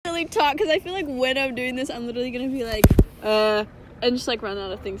really talk, because I feel like when I'm doing this, I'm literally gonna be like, and just like run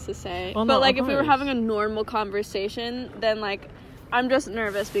out of things to say. Well, but no, like of if we were course. having a normal conversation, then like I'm just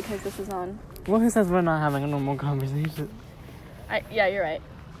nervous because this is on. Well, who says we're not having a normal conversation? Yeah, you're right.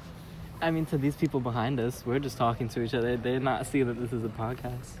 I mean, to these people behind us, we're just talking to each other. They not see that this is a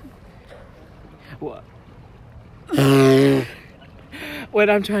podcast. What? When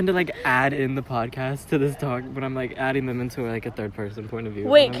I'm trying to like add in the podcast to this talk, but I'm like adding them into like a third person point of view.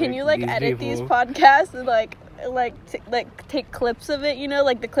 Wait, I'm can you like edit people. these podcasts and like take clips of it? You know,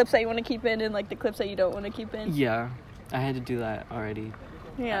 like the clips that you want to keep in and like the clips that you don't want to keep in. Yeah, I had to do that already.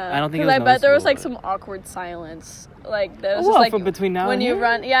 Yeah, I don't think it because was I bet there was like noticeable, some awkward silence, like that was Well, just like from between now when and you here?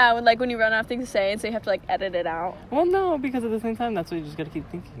 run, when you run out of things to say, and so you have to like edit it out. Well, no, because at the same time, that's what you just gotta keep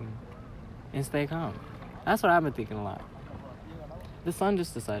thinking and stay calm. That's what I've been thinking a lot. The sun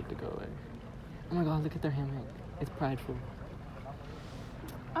just decided to go away. Oh my god, look at their hammock. It's prideful.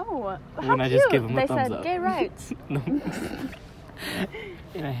 Oh, how When I cute! just give them a They thumbs said up. gay rights. No.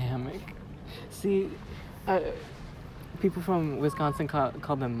 In a hammock. See, people from Wisconsin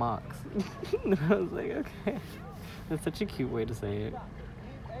call them mocks. I was like, okay. That's such a cute way to say it.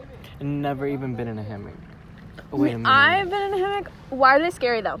 Never even been in a hammock. Oh, wait a minute. I've been in a hammock. Why are they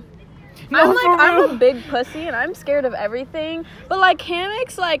scary though? No, I'm a big pussy and I'm scared of everything. But like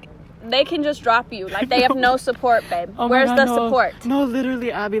hammocks, like they can just drop you. Like they have no support, babe. Oh my Where's God, the no. support? No,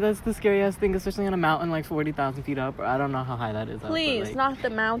 literally, Abby, that's the scariest thing, especially on a mountain like 40,000 feet up. Or I don't know how high that is. Please, up, but, like, not the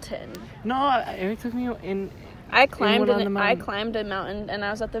mountain. No, Eric took me in. I climbed on the I mountain. climbed a mountain and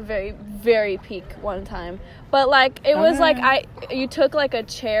I was at the very, very peak one time. But like it was like you took like a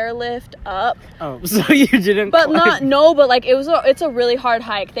chair lift up. Oh, so you didn't. But climb. but like it's a really hard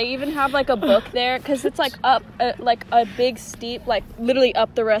hike. They even have like a book there because it's like up like a big steep, like literally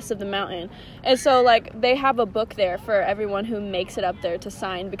up the rest of the mountain. And so like they have a book there for everyone who makes it up there to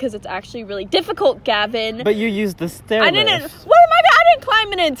sign because it's actually really difficult, Gavin. But you used the stair. I didn't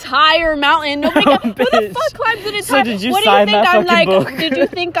climb an entire mountain. Nobody Oh, who the bitch. fuck climbs an entire? So did you what sign do you think that I'm fucking like? book? Did you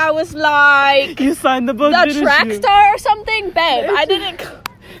think I was like You signed the book, the didn't track you? star or something, babe? I didn't.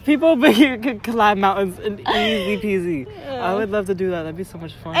 People could climb mountains and easy peasy. I would love to do that. That'd be so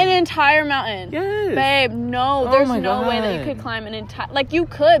much fun. An entire mountain. Yes. Babe, no. Oh There's my no way that you God. could climb an entire... Like, you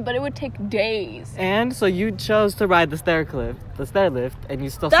could, but it would take days. And so you chose to ride the stair lift, and you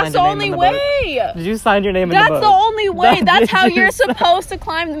still That's signed the your name only in the way. book. Did you sign your name in That's the book? the only way. That's how Did you you're sign- supposed to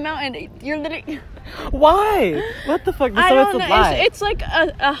climb the mountain. You're literally... Why? What the fuck? I So don't it's a know. lie. It's like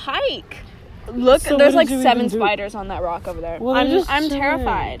a hike. Look, So there's what like did you 7 even do? spiders on that rock over there. Well, they're just I'm chilling.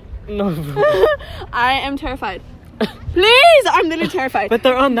 terrified. No. I am terrified. Please! I'm literally terrified. But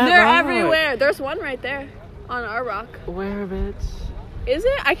they're on that They're rock. everywhere. There's one right there on our rock. Where, bitch? Is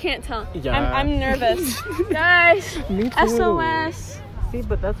it? I can't tell. Yeah. I'm nervous. Guys, Me too. SOS. See,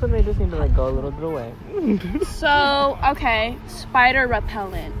 but that's when they just need to like go a little bit away. So, okay, spider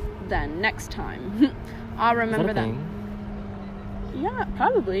repellent then next time. I'll remember Is that a that. thing? Yeah,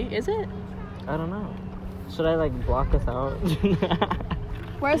 probably. Is it? I don't know. Should I like block us out?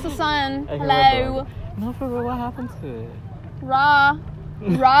 Where's the sun? I hear Hello. a bug. No, for real, what happened to it?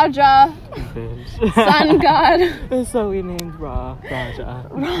 Raja. Bitch. Sun god. So we named Raja.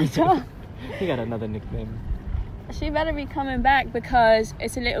 Raja. He got another nickname. She better be coming back because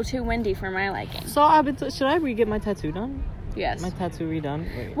it's a little too windy for my liking. So I've been. Should I re-get my tattoo done? Yes. My tattoo redone.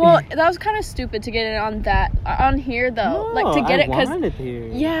 Wait. Well, that was kind of stupid to get it on here though. No, like to get I it because wanted it here.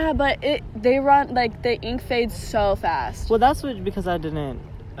 yeah, but they run like the ink fades so fast. Well, that's what because I didn't.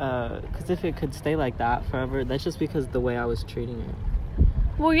 Because if it could stay like that forever, that's just because the way I was treating it.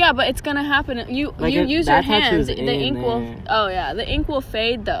 Well, yeah, but it's gonna happen. You Like, use your that hands. tattoo's The in ink will. there. Oh yeah, the ink will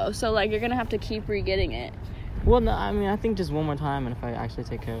fade though. So like you're gonna have to keep re-getting it. Well, no, I mean, I think just one more time, and if I actually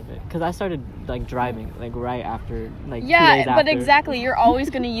take care of it, because I started like driving like right after, like 2 days Yeah, after. but exactly, you're always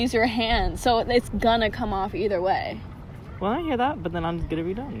gonna use your hands, so it's gonna come off either way. Well, I hear that, but then I'm just get it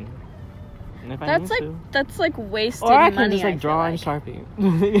redone. And if I need to. That's like wasted Or I money. can just like I draw in feel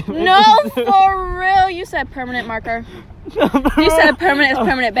Sharpie. No, for real. You said permanent marker. You said permanent is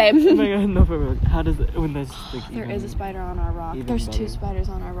permanent, babe. Oh my god, no, for real. How does it when there's like There even, is a spider on our rock. even There's 2 better. spiders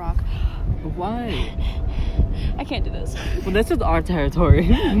on our rock. Why? I can't do this. Well, this is our territory.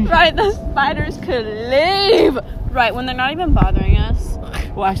 Right, the spiders could leave. Right, when they're not even bothering us.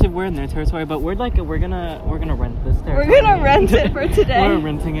 Well, actually, we're in their territory, but we're gonna rent this territory. We're gonna rent it for today. We're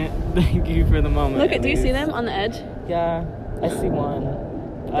renting it. Thank you for the moment. Look, at do you see least. them on the edge? Yeah, I see one.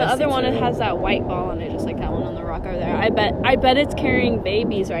 The other one, it has that white ball on it, just like that one on the rock over there. I bet it's carrying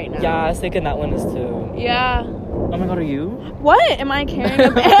babies right now. Yeah, I was thinking that one is too. Yeah. Oh my god, are you? What? Am I carrying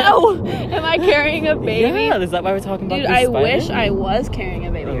a baby? Am I carrying a baby? Yeah, is that why we're talking about Dude, this I spider? wish I was carrying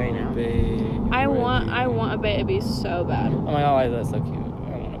a baby right now. Babe, I want a baby so bad. Oh my god, why is that so cute?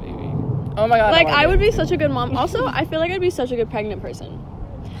 I want a baby. Oh my god. Like, I would be. be such a good mom. Also, I feel like I'd be such a good pregnant person.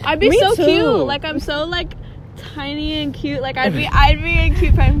 I'd be Me so too. cute. Like, I'm so, like, tiny and cute. Like, I'd be a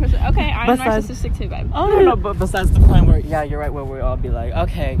cute pregnant person. Okay, I'm Besides- narcissistic too, babe. Oh no, but besides the point where, yeah, you're right, where we all be like,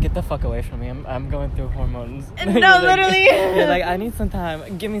 okay, get the fuck away from me. I'm going through hormones. No, You're like- literally. You're like, I need some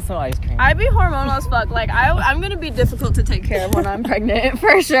time. Give me some ice cream. I'd be hormonal as fuck. Like, I'm gonna be difficult to take care of when I'm pregnant,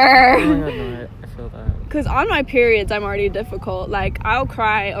 for Oh sure. my god, no, I feel that. Because on my periods, I'm already difficult. Like, I'll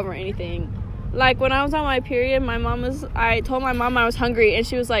cry over anything. Like, when I was on my period, I told my mom I was hungry, and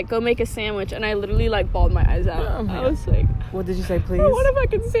she was like, go make a sandwich, and I literally, like, bawled my eyes out. Oh my I God. was like, What did you say, please? I want a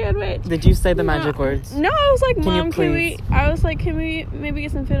fucking sandwich. Did you say the magic words? No, I was like, Can you Mom, can we... please? I was like, can we maybe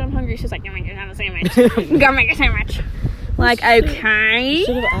get some food? I'm hungry. She's like, go make a sandwich. Go make a sandwich. Like, okay.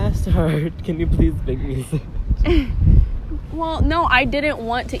 Should have asked her. Can you please make me a sandwich? Well, no, I didn't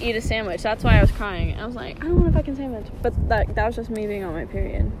want to eat a sandwich. That's why I was crying. I was like, I don't want a fucking sandwich. But that was just me being on my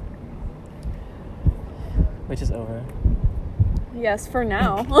period. Which is over. Yes, for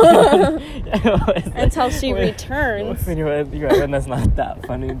now. Until Until she returns. When you're right, when that's not that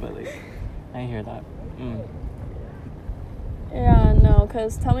funny, but like, I hear that. Yeah, no,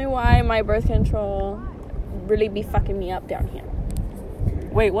 because tell me why my birth control really be fucking me up down here.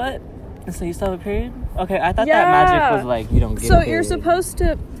 Wait, what? So you still have a period? Okay, I thought Yeah. that magic was like you don't get. So a you're period. supposed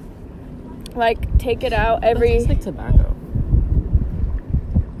to, like, take it out every... That's just like tobacco.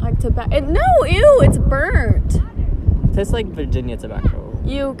 Like, tobacco... No, ew, it's burnt. Tastes like Virginia tobacco.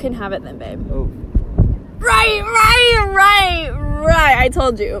 You can have it then, babe. Oh. Right. I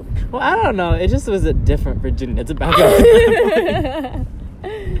told you. Well, I don't know. It just was a different Virginia tobacco.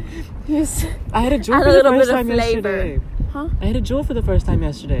 I had a Juul Add a for the little first bit of time flavor. yesterday. Huh? I had a Juul for the first time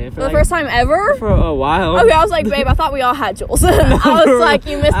yesterday. For the first time ever? For a while. Okay, I was like, babe, I thought we all had Juuls. I was like,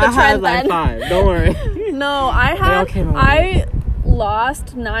 you missed the I had trend like then. 5. Don't worry. No, I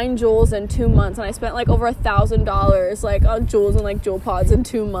lost 9 Juuls in 2 months, and I spent like over $1,000 like on Juuls and like Juul pods in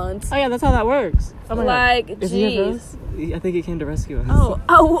 2 months. Oh yeah, that's how that works. Oh my Like, God. Is he here for jeez. us? I think he came to rescue us.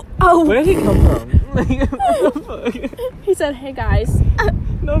 Oh. Where did he come from? Like, what the fuck? He said, hey guys.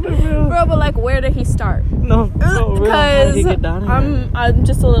 No, for real. Bro, but like, where did he start? No, for real. How did he get down here? I'm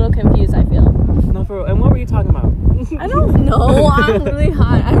just a little confused, I feel. No, for real. And what were you talking about? I don't know. I'm really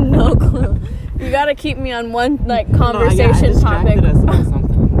high. I have no clue. You gotta keep me on one like conversation topic. I distracted us about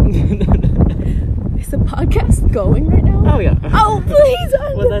something. Is the podcast going right now? Oh yeah. Oh please!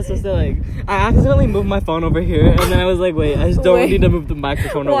 Was I supposed to like? I accidentally moved my phone over here, and then I was like, wait, I just don't Wait. need to move the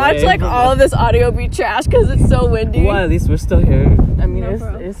microphone away. Watch like all of this audio be trash because it's so windy. Well, at least we're still here. I mean, No,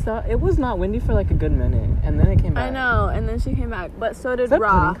 bro. it was not windy for like a good minute, and then it came back. I know, and then she came back, but so did Is that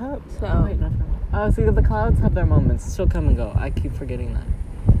Ra. pudding cup? So Oh, wait, no. Oh, see, the clouds have their moments. She'll come and go. I keep forgetting that,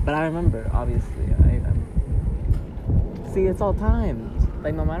 but I remember. Obviously, see, it's all timed.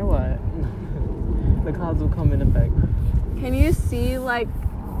 Like no matter what, the clouds will come in effect. can you see like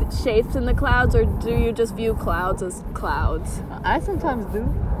the shapes in the clouds, or do you just view clouds as clouds? I sometimes do.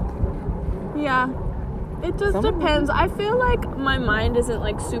 Yeah, it just Some of them depends. I feel like my mind isn't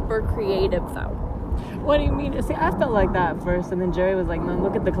like super creative though. What do you mean? See, I felt like that at first, and then Jerry was like, "No,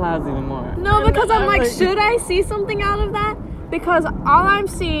 look at the clouds even more." No, And because I'm like, should I see something out of that? Because all I'm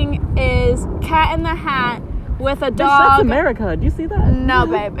seeing is Cat in the Hat with a Bitch, dog. that's America. Do you see that? No,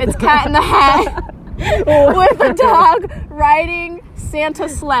 babe, it's Cat in the Hat with a dog riding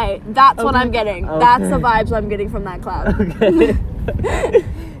Santa's sleigh. That's what Okay. I'm getting. That's the Okay. vibes I'm getting from that cloud. Okay.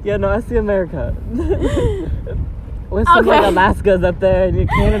 Yeah, no, I see America. With some Okay. like Alaska's up there, and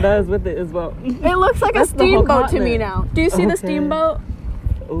Canada is with it as well. It looks like That's a the whole steamboat to me continent. now. Do you see the Okay. steamboat?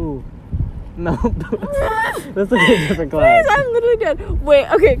 Ooh. No. That's a bit different class. Please, I'm literally dead. Wait,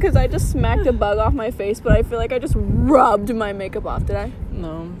 okay, because I just smacked a bug off my face, but I feel like I just rubbed my makeup off. Did I?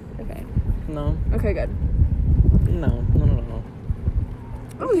 No. Okay. No. Okay, good. No.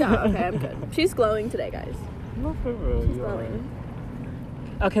 Oh yeah. Okay, I'm good. She's glowing today, guys. Not for real. She's you are. glowing.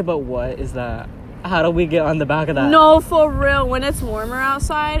 Okay, but what is that? How do we get on the back of that? No, for real. When it's warmer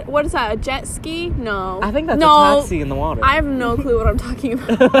outside, what is that? A jet ski? No. I think that's no, a taxi in the water. I have no clue what I'm talking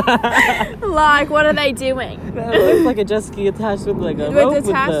about. Like, what are they doing? It looks like a jet ski attached with like a rope It's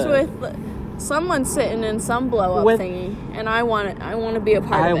attached with with someone sitting in some blow up With- thingy, and I want to be a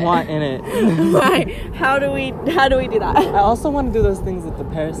part I of it. want in it. Right. How do we do that? I also want to do those things with the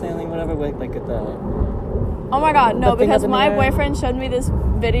parasailing, whatever, with like at the. Oh my god, no, The thing because up in my the air. boyfriend showed me this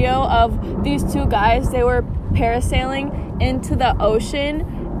video of these two guys. They were parasailing into the ocean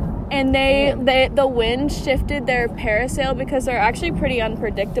and the wind shifted their parasail because they're actually pretty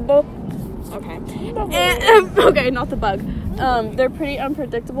unpredictable. Okay. And, okay, not the bug. They're pretty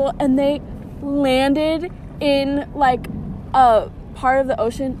unpredictable, and they landed in like a part of the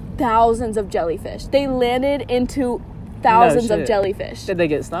ocean, thousands of jellyfish. They landed into thousands of jellyfish. Did they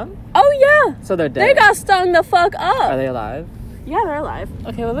get stung? Oh yeah. So they're dead. They got stung the fuck up. Are they alive? Yeah, they're alive.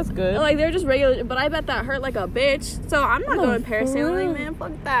 Okay, well that's good. Like they're just regular, but I bet that hurt like a bitch. So I'm not going parasailing, man.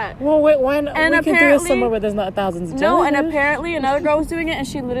 Fuck that. Well, wait, why not? And we can do it somewhere where there's not thousands of jellyfish. No, and apparently another girl was doing it, and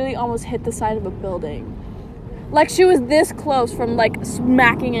she literally almost hit the side of a building. Like she was this close from like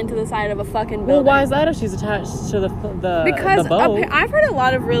smacking into the side of a fucking building. Well, why is that if she's attached to the because boat? I've heard a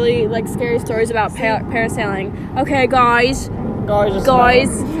lot of really like scary stories about parasailing. Okay, guys, don't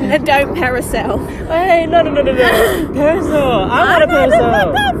parasail. Hey, no. Parasail. I want a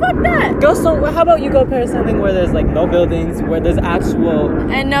parasail. Fuck that. Go somewhere. How about you go parasailing where there's like no buildings, where there's actual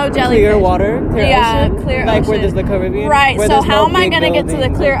and no jellyfish. Clear water, ocean? Clear like ocean. Where there's the Caribbean. Right. Where So how no am I gonna get to the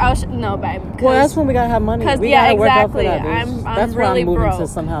clear buildings. ocean? No, babe. Well, that's when we gotta have money. We yeah, gotta work out for exactly. that, bitch. I'm That's really why I'm moving broke. to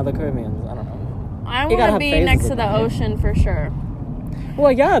somehow the Caribbean. I don't know. I You gotta want to have be next phases to of the that. ocean for sure.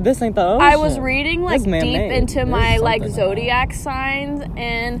 Well, yeah, this ain't the ocean. I was reading like This deep man-made. into There's my like something zodiac signs,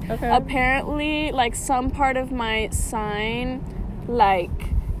 and Okay. apparently like some part of my sign like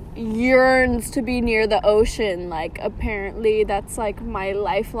yearns to be near the ocean. Like apparently that's like my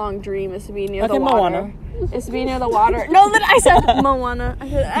lifelong dream is to be near the water. Moana. Is to be near the water. No, that I said Moana. I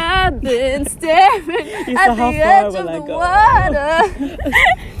said I've been staring at the edge of the water.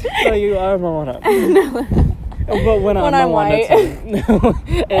 So you are Moana. No. But when I'm Moana white. too.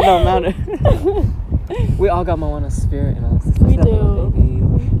 It don't matter. We all got Moana spirit in us. We That do. Little baby.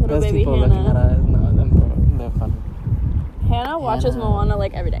 Little Those baby people Hannah. looking at us. No, they're funny. Hannah watches Hannah. Moana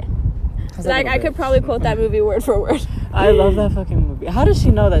like every day. That's Like I could probably quote that movie word for word. I love that fucking movie. How does she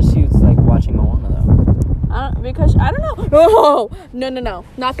know that she's like watching Moana though? Because I don't know. No,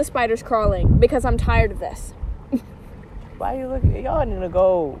 not the spiders crawling. Because I'm tired of this. Why are you looking? Y'all need to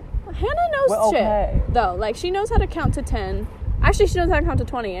go. Hannah knows We're okay. shit though. Like she knows how to count to 10. Actually, she knows how to count to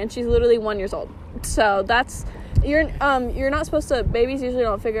 20, and she's literally 1 year old. So that's you're not supposed to. Babies usually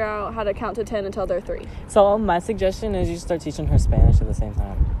don't figure out how to count to 10 until they're 3. So my suggestion is you start teaching her Spanish at the same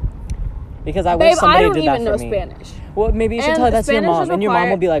time. Because I wish somebody I don't did even that know for me. Spanish. Well, maybe you should And tell that to your Spanish mom, is and your mom required-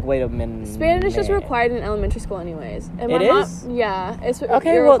 will be like, "Wait a minute." Spanish is required in elementary school, anyways. And It my mom, is? yeah, it's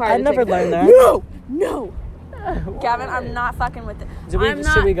Okay, you're well, required I to never take learned that. that. No. Gavin, I'm not fucking with it.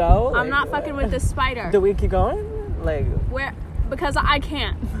 Should we go? I'm not fucking with this spider. Do we keep going? Like, Where? Because I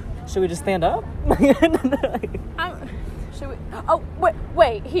can't. should we just stand up? Should we? Oh,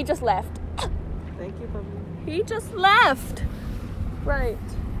 wait. He just left. Thank you, puppy. He just left. Right.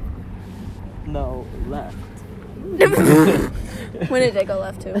 No, left. When did they go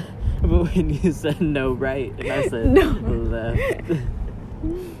left to? But when you said no, right, and I said No. left.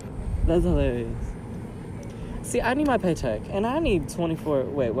 That's hilarious. See, I need my paycheck, and I need 24.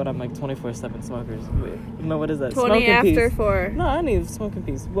 Wait, what? I'm like 24/7 smokers. Wait, no, what is that? 20 Smoking after piece. 4. No, I need smoking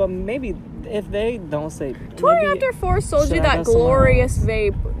piece. Well, maybe if they don't say 20 maybe, after 4 sold should you I that go somewhere glorious else?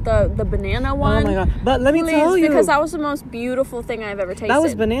 vape, the banana one. Oh my god! But let me Please, tell you, because that was the most beautiful thing I've ever tasted. that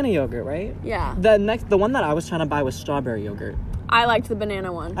was banana yogurt, right? Yeah. The one that I was trying to buy was strawberry yogurt. I liked the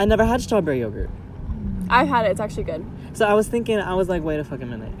banana one. I never had strawberry yogurt. I've had it. It's actually good. So I was like, wait a fucking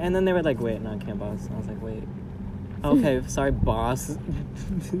minute. And then they were like, wait, no, I can't, boss. I was like, wait. Okay, sorry, boss.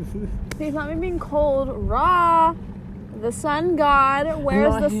 Please let me being cold. Raw. The sun god. Where's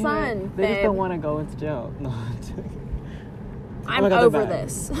Not the here. sun, They just babe? don't want to go into jail. No. I'm my God, they're over bad.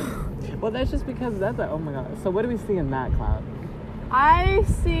 this. Well, that's just because that's like, oh my god. So what do we see in that cloud? I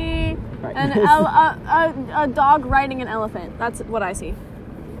see Right. a dog riding an elephant. That's what I see.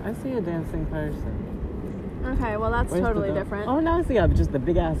 I see a dancing person. Okay, well that's Where's the totally dog? different. Oh, now I see just the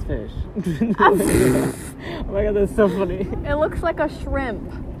big ass fish. Oh my god, that's so funny. It looks like a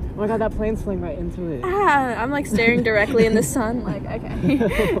shrimp. Oh my god, that plane's flying right into it. I'm like staring directly in the sun. Like,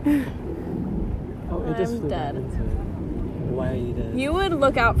 okay. Oh, it just I'm flew dead. right into it. Why are you dead? You would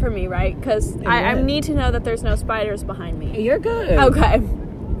look out for me, right? Because I need to know that there's no spiders behind me. You're good. Okay.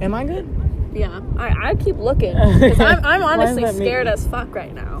 Am I good? Yeah. I keep looking. 'Cause I'm Why honestly does that scared mean- as fuck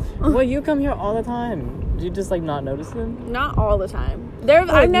right now. Well, you come here all the time. Do you just like not notice them? Not all the time.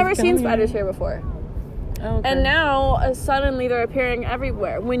 I've never you've seen come spiders here. here before. Oh, okay. And now suddenly they're appearing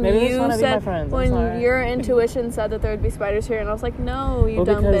everywhere. When Maybe they just you wanna be my said, friends. I'm when sorry. your intuition said that there would be spiders here, and I was like, no, you well,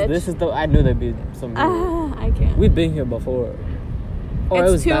 dumb because bitch. this is I knew there'd be some. I can't. We've been here before. Or it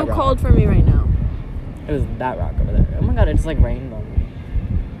It's was too that rock. cold for me right now. It was that rock over there. Oh my god, it just like rained on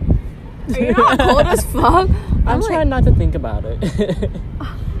me. Are you not cold as fuck? I'm like, trying not to think about it.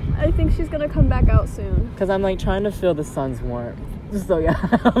 I think she's gonna come back out soon. Because I'm like trying to feel the sun's warmth. So yeah.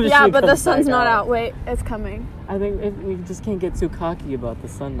 Yeah, but the sun's not out. Wait, it's coming. I think we just can't get too cocky about the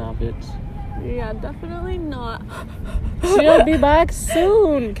sun now, bitch. Yeah, definitely not. She'll be back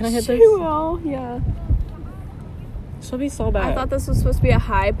soon. Can I hit She this? will, yeah. She'll be so bad. I thought this was supposed to be a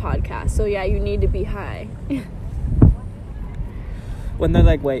high podcast, so yeah, you need to be high. When they're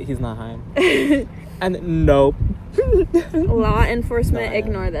like, wait, he's not high. And nope. Law enforcement, No,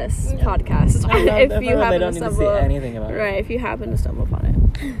 ignore this podcast. If you happen to stumble, anything about right? If you happen to stumble upon it.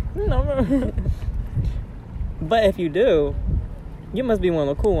 No. But if you do, you must be one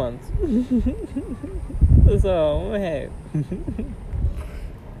of the cool ones. So hey.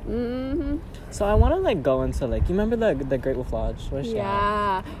 Mm-hmm. So I want to like go into like, you remember the Great Wolf Lodge? Where's she at?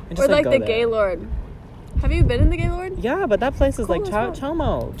 Yeah. And Or just, like go the there. Gaylord. Have you been in the Gaylord? Yeah, but that place is Cool like as fuck.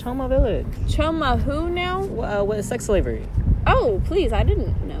 Chomo Village. Choma who now? What sex slavery? Oh, please, I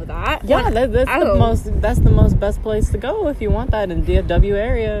didn't know that. Yeah, What? that's the most best place to go if you want that in DFW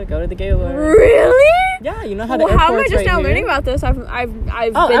area. Go to the Gaylord. Really? Yeah, you know how the Well, how am I airport's just right now here? learning about this? I've Oh,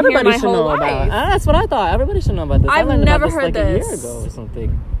 been here everybody my should whole know life. about. That's what I thought. Everybody should know about this. I I've learned never about this heard like a year this. ago or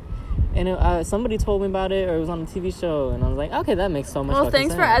something. And somebody told me about it, or it was on a TV show, and I was like, okay, that makes so much. Well, fucking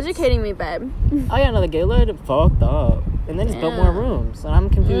thanks for sense. educating me, babe. Oh yeah, no, the Gaylord fucked up, and then just built more rooms, and I'm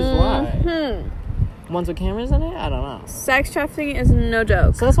confused why. Ones with cameras in it, I don't know. Sex trafficking is no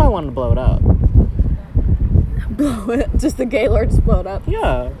joke. So that's why I wanted to blow it up. Blow it. Just the Gaylord just blow it up.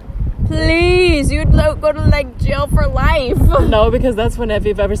 Yeah. Please, you'd go to like jail for life. No, because that's when, if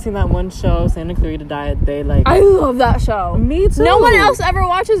you've ever seen that one show, Santa Clarita Diet, they like. I love that show. Me too. No one else ever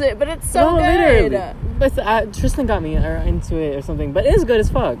watches it, but it's so good. Literally. But Tristan got me into it or something, but it is good as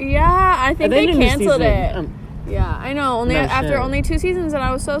fuck. Yeah, I think And they then in the canceled season, it. Yeah, I know. Only No after shit. only 2 seasons, and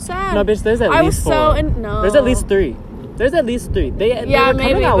I was so sad. No, bitch, there's at I least was 4. so no. There's at least 3. There's at least 3. They Yeah, were maybe.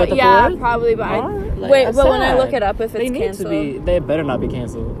 coming out with But the yeah, 4th. probably. But Like, that's but when I sad. look it up, if it's they need canceled, to be. They better not be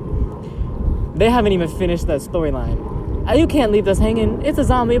canceled. They haven't even finished that storyline. You can't leave us hanging. It's a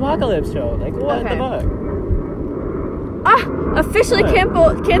zombie apocalypse show. Like what Okay. the fuck? Officially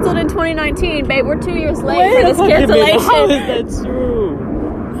What? canceled in 2019, babe. We're 2 years late Wait for a this fucking minute. How cancellation. is that true?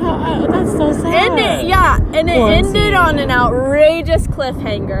 That's so sad. And it Quarantine. ended on an outrageous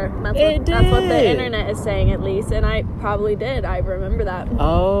cliffhanger. That's what the did. internet is saying, at least, and I probably did. I remember that.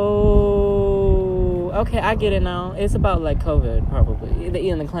 Oh, okay, I get it now. It's about like COVID, probably. They're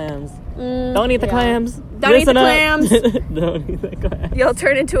eating the clams. Don't eat the clams. Don't eat the Listen up. clams. Don't eat the clams. You'll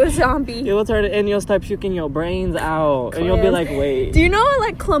turn into a zombie. You'll turn it, and you'll start puking your brains out, and you'll be like, "Wait." Do you know what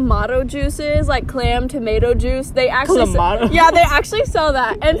like clamato juice is? Like clam tomato juice. They actually Clamato? yeah, they actually sell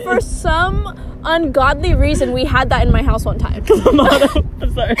that. And for some ungodly reason, we had that in my house one time. Clamato.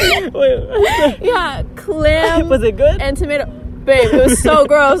 I'm sorry. Wait. Yeah, clam. Was it good? And tomato. Babe, it was so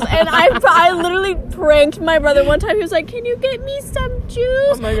gross. And I literally pranked my brother one time. He was like, "Can you get me some juice?"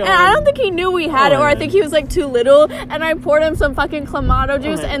 Oh my God. And I don't think he knew we had Oh it, or I my think he was like too little. And I poured him some fucking clamato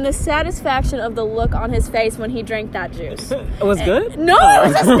juice, my- and the satisfaction of the look on his face when he drank that juice. It was good? No, it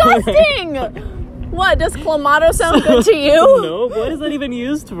was disgusting. What, does clamato sound good to you? No, but what is that even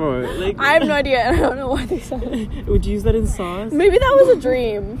used for? Like, I have no idea. I don't know why they said it. would you use that in sauce? Maybe that was a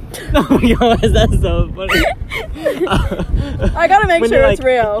dream. Oh my god, that's so funny. I gotta make When sure you're it's like,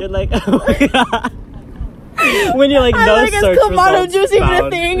 real. You're like, oh my god. When you're like, I'm no like, is search clamato results juice even a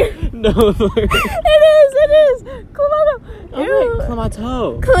found. thing? No. It is. Clamato. Ew. Alright,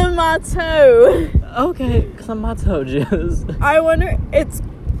 clamato. Clamato. Okay, clamato juice. I wonder, it's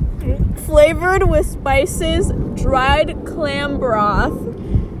flavored with spices, dried clam broth.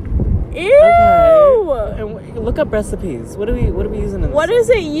 Ew. Okay. And look up recipes. What are we using in this? What is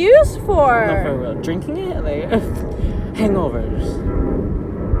it used for? No, for real. Drinking it? Like, hangovers.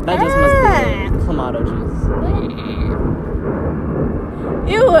 That just must be clamato juice.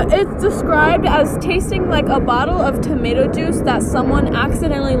 Ew, it's described as tasting like a bottle of tomato juice that someone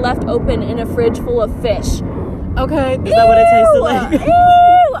accidentally left open in a fridge full of fish. Okay, is that what it tasted like?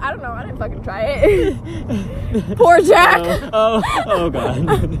 Ew! I don't know, I didn't fucking try it. Poor Jack. Oh god.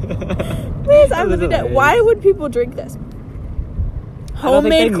 Please, I'm gonna be dead. Why would people drink this?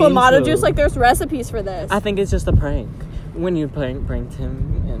 Homemade clamato juice, like there's recipes for this. I think it's just a prank. When you pranked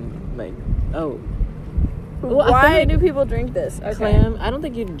him and like, oh. Well, I Why feel like do people drink this? Okay. Clam, I don't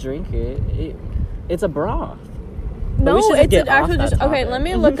think you drink it. It's a broth. No, we should it's get off actually that just okay. topic. Let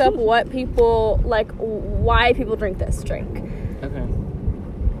me look up what people like. Why people drink this drink? Okay.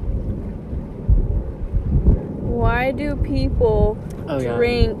 Why do people Yeah.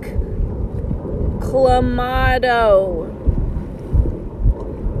 drink clamato?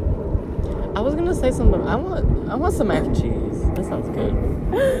 I was gonna say something. I want some mac and cheese. That sounds good.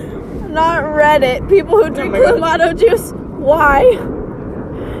 Not Reddit. People who drink my God. Clamato juice. Why?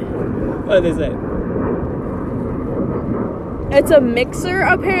 What did they say? It's a mixer,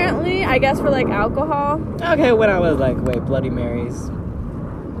 apparently. I guess for like alcohol. Okay, when I was like, wait, Bloody Marys.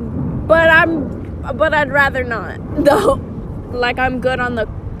 But I'd rather not. Though, like I'm good on the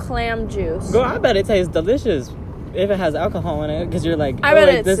clam juice. Girl, I bet it tastes delicious if it has alcohol in it. Because you're like, I bet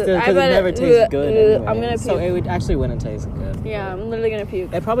it it's- I bet never it- tastes good. Anyway. I'm gonna So puke. it actually wouldn't taste good. Yeah, I'm literally gonna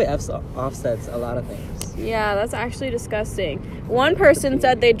puke. It probably offsets a lot of things. Yeah, that's actually disgusting. One person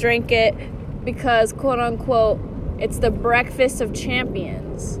said they drank it because, quote unquote, it's the breakfast of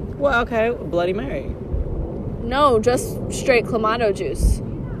champions. Well, okay, Bloody Mary. No, just straight Clamato juice.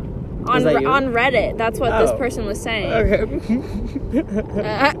 On that you? on Reddit, that's what this Oh. person was saying. Okay.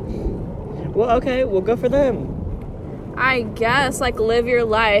 Uh, Well, okay, we'll go for them. I guess, like, live your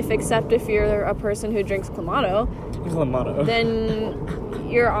life, except if you're a person who drinks Clamato, Clamato. then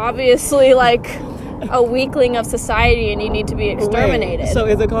you're obviously, like, a weakling of society and you need to be exterminated. Wait, so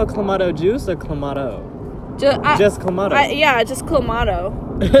is it called Clamato juice or Clamato? Just Clamato. Yeah, just Clamato.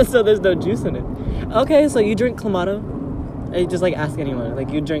 So there's no juice in it. Okay, so you drink Clamato? Or you just like ask anyone?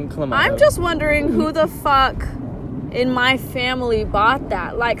 Like you drink Clamato? I'm just wondering who the fuck in my family bought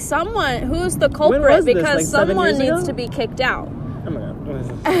that. Like, someone, who's the culprit? was this, Because like 7 someone years needs ago? to be kicked out. Oh my god. What is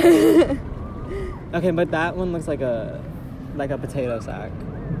this? Okay, but that one looks like a potato sack.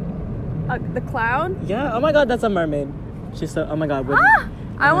 The cloud? Yeah. Oh my god, that's a mermaid. She's so. Oh my god.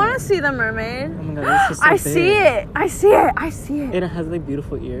 I want to see the mermaid. Oh my god, it's just so I big. see it. I see it. I see it. And it has like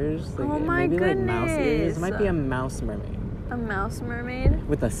beautiful ears. Like, Oh my maybe like mouse ears. goodness. It might be a mouse mermaid A mouse mermaid.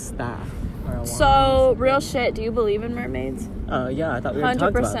 with a staff. Or a wand. So, real shit, do you believe in mermaids? Yeah, I thought we had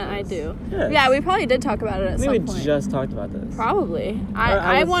talked about 100% I this. do. Yes. Yeah, we probably did talk about it at I think some we point. just talked about this. Probably. Or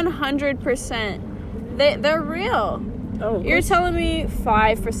I was- 100%. They're real. Oh, You're telling me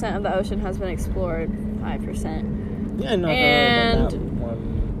 5% of the ocean has been explored. 5%. yeah, no, and- that one.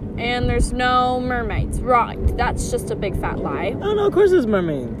 And there's no mermaids. Right. That's just a big fat lie. Oh no, of course there's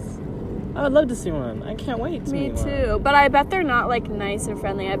mermaids. I would love to see one. I can't wait to Me meet one. too. But I bet they're not like nice and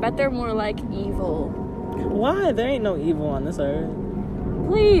friendly. I bet they're more like evil. Why? There ain't no evil on this earth.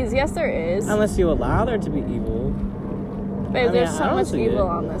 Please, yes there is. Unless you allow there to be evil. Babe, I there's mean, I so don't much see evil it.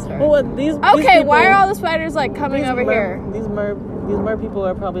 on this earth. Well, what, these Okay, people, why are all the spiders like coming over here? These mer people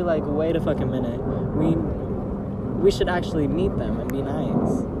are probably like, wait a fucking minute. We should actually meet them and be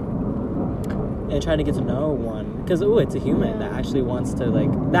nice. And try to get to know one. Because, it's a human that actually wants to,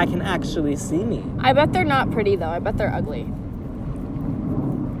 like, that can actually see me. I bet they're not pretty though. I bet they're ugly.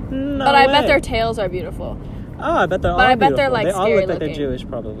 No But I bet way. their tails are beautiful. Oh, I bet they're all But I bet they're, beautiful. like, They all scary look like they're looking. Jewish,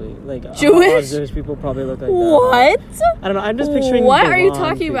 probably. Like, all Jewish? Jewish people probably look like that. What? I don't know. I'm just picturing. What are you blonde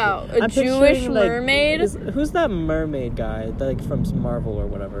talking people. about? A I'm picturing, Jewish like, mermaid? Who's that mermaid guy? Like from Marvel or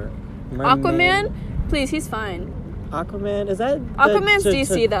whatever. Aquaman? Please, he's fine. Aquaman? Is that? Aquaman's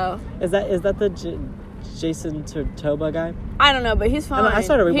DC though. Is that the Jason Toba guy? I don't know, but he's fine. I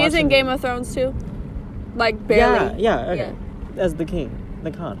started He's in rewatching- Game of Thrones too. Like barely. Yeah. Okay. As the king, the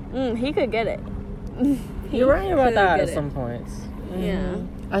Khan. He could get it. He You're right about could that get at it. some points. Yeah.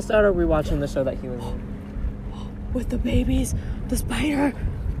 I started rewatching the show that he was in. With the babies, the spider.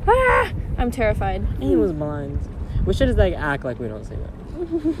 Ah! I'm terrified. He was blind. We should just like act like we don't see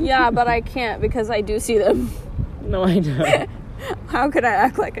that. Yeah, but I can't because I do see them. No, I don't. How could I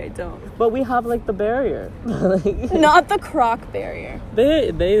act like I don't? But we have like the barrier. Like, Not the croc barrier.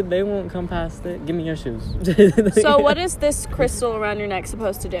 they won't come past it. Give me your shoes. So what is this crystal around your neck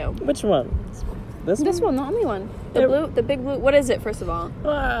supposed to do? Which one? This One, the only one. The It- blue, the big blue. What is it, first of all?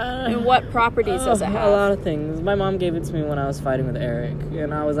 And And what properties does it have? A lot of things. My mom gave it to me when I was fighting with Eric,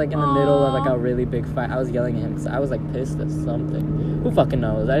 and I was like in the middle of like a really big fight. I was yelling at him because I was like pissed at something. Who fucking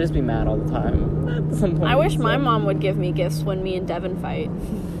knows? I just be mad all the time. At some point. I wish my mom would give me gifts when me and Devin fight.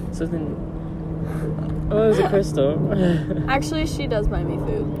 So then, it was a crystal. Actually, she does buy me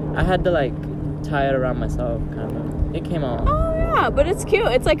food. I had to like tie it around myself, kind of. It came out. Oh yeah, but it's cute.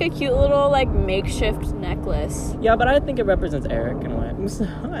 It's like a cute little like makeshift necklace. Yeah, but I think it represents Eric in a way. So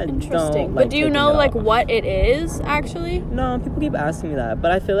I Interesting. Don't, But like, do you taking know it like off. what it is actually? No, people keep asking me that,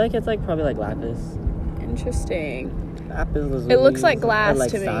 but I feel like it's like probably like lapis. Interesting. Lapis lazuli. It looks like glass or,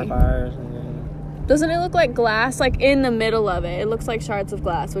 like, to me. sapphire or something. Doesn't it look like glass? Like in the middle of it, it looks like shards of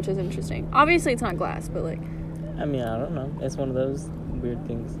glass, which is interesting. Obviously, it's not glass, but like I mean, I don't know. It's one of those weird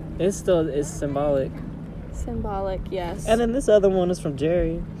things. It's symbolic. symbolic. Yes. And then this other one is from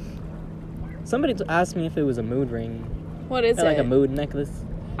Jerry. Somebody asked me if it was a mood ring. What is Or, like it? a mood necklace.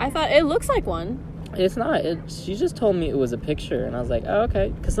 I thought it looks like one. It's not. She just told me it was a picture, and I was like, oh,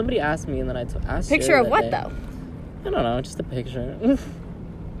 okay. Because somebody asked me, and then I asked Picture Jerry of that what day. though? I don't know, just a picture.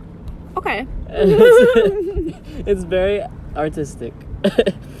 Okay. It's very artistic.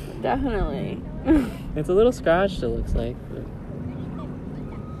 Definitely. It's a little scratched, it looks like.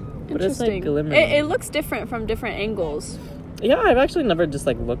 But it's like glimmering. It looks different from different angles. Yeah, I've actually never just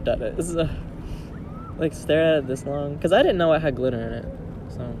like looked at it. Like stare at it this long. Because I didn't know it had glitter in it.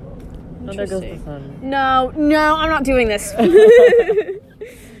 So. Oh, there goes the sun. No, I'm not doing this.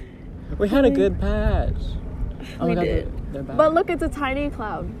 We had a good patch. Oh We my God, did. they're back. But look, it's a tiny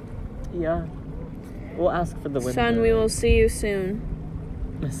cloud. Yeah. We'll ask for the wind. Sun, we will see you soon.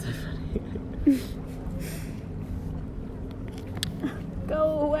 That's so funny.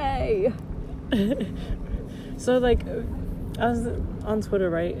 Go away. So, like, I was on Twitter,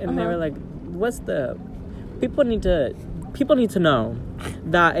 right? And they were like, people need to know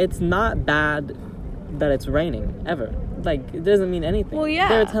that it's not bad that it's raining, ever. Like, it doesn't mean anything. Well, yeah.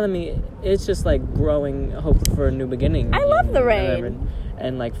 They were telling me it's just, like, growing hope for a new beginning. I love the rain.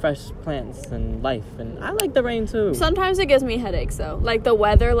 And like, fresh plants and life. And I like the rain, too. Sometimes it gives me headaches, though. Like, the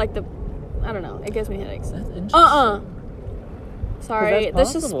weather, like I don't know. It gives me headaches. That's interesting. Sorry. That's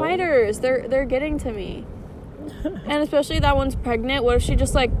There's just possible. spiders. They're getting to me. And especially that one's pregnant. What if she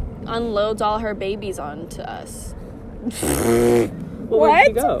just, like, unloads all her babies onto us? Where'd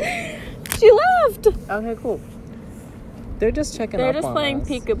she go? She left. Okay, cool. They're just checking up on They're just playing us.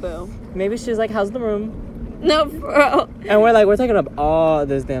 peekaboo. Maybe she's like, how's the room? No, bro. And we're taking up all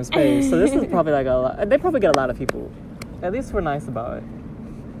this damn space. So this is probably like a lot. They probably get a lot of people. At least we're nice about it.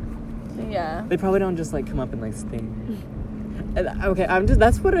 Yeah. They probably don't just like come up and like sting. And, okay,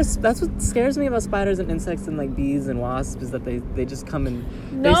 that's what scares me about spiders and insects and like bees and wasps is that they just come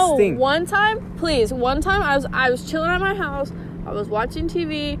and they sting. One time I was chilling at my house. I was watching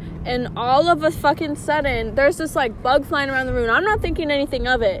TV, and all of a fucking sudden, there's this, like, bug flying around the room. I'm not thinking anything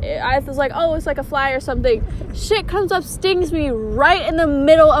of it. I was like, oh, it's like a fly or something. Shit comes up, stings me right in the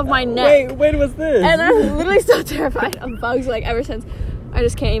middle of my neck. Wait, when was this? And I'm literally so terrified of bugs, like, ever since. I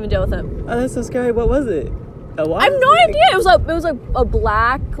just can't even deal with them. Oh, that's so scary. What was it? A wasp? I have no idea. It was like a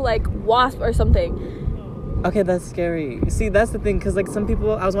black, like, wasp or something. Okay, that's scary. See, that's the thing, because, like, some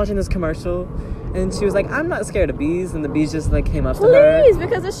people, I was watching this commercial, and she was like, I'm not scared of bees, and the bees just, like, came up to her. Please,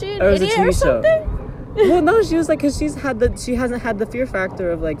 because is she an idiot or something? Well, no, she was like, because she hasn't had the fear factor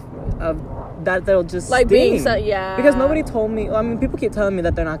of, like, of that they'll just like sting. being so, yeah. Because nobody told me, I mean, people keep telling me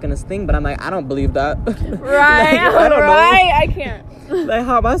that they're not going to sting, but I'm like, I don't believe that. Right, I don't know. I can't. Like,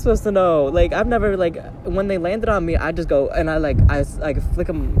 how am I supposed to know? Like, I've never, like, when they landed on me, I just go, and I flick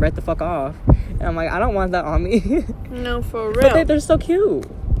them right the fuck off. And I'm like, I don't want that on me. No, for real. But they're so cute.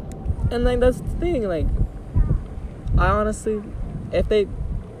 And, like, that's the thing. Like, I honestly, if they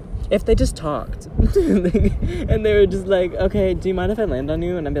just talked, and they were just like, okay, do you mind if I land on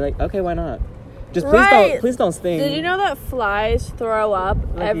you? And I'd be like, okay, why not? Just please don't sting. Did you know that flies throw up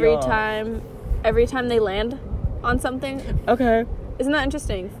Like every y'all. time they land on something? Okay. Isn't that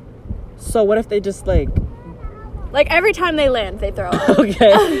interesting? So what if they just, like... Like, every time they land, they throw up.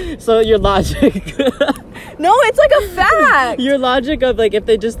 Okay. So your logic... No, it's like a fact. Your logic of, like, if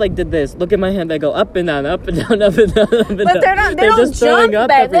they just, like, did this, look at my hand, they go up and down, up and down, up and down, up and down. But they're not. They don't just jump, throwing up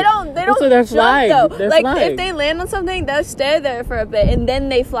babe. They don't. So they're jump flying. though. They're like flying. if they land on something, they'll stay there for a bit and then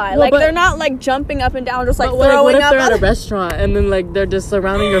they fly. Well, like but- they're not like jumping up and down, just like But, like, throwing what if up. they're at a restaurant and then, like, they're just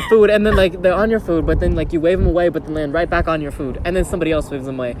surrounding your food and then, like, they're on your food, but then, like, you wave them away, but then land right back on your food and then somebody else waves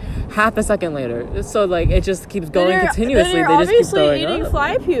them away half a second later. So, like, it just keeps going continuously. Then you're They just keep obviously throwing eating up.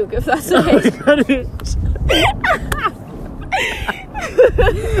 fly puke if that's the case.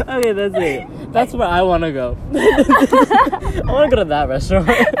 Okay, that's it. That's where I want to go. I want to go to that restaurant.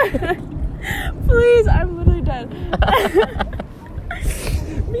 Please, I'm literally dead.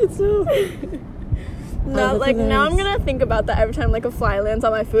 Me too. Now, that's like now, I'm hilarious. gonna think about that every time like a fly lands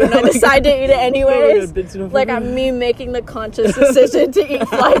on my food and I decide to eat it anyways. Like I'm me making the conscious decision to eat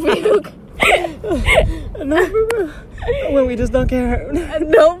fly puke. No, when we just don't care.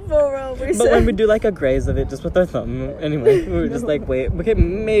 No, for real. But when we do like a graze of it, just with our thumb. Anyway, we were just like, wait, okay,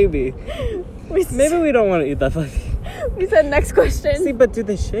 maybe we don't want to eat that fly. We said next question. See, but do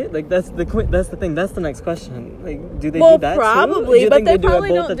they shit? Like that's the thing. That's the next question. Like, do they Well, do that probably, too? Do you but think they do probably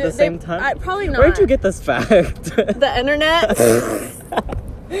it both don't at do- the same time? Probably not. Where'd you get this fact? The internet?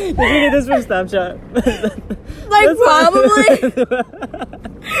 Did you get this from Snapchat? Like, probably.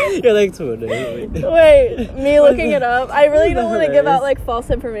 You're like Twitter. Wait, me looking it up. I really don't want to give out hilarious. like false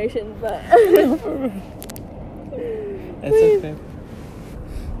information, but It's okay.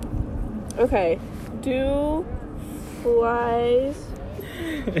 okay. Do flies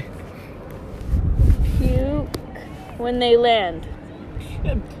puke when they land?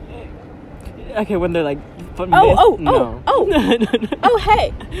 Okay, when they're like. Oh, No. Oh,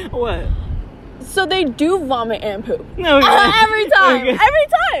 hey. What? So they do vomit and poop. No. Every time. Okay. Every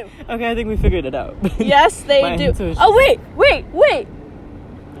time. Okay, I think we figured it out. Yes, they My do. intuition. Oh, wait.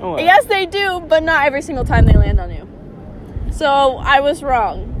 Oh, what? Yes, they do, but not every single time they land on you. So I was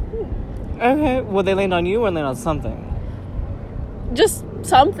wrong. Okay, well, they land on you or land on something? Just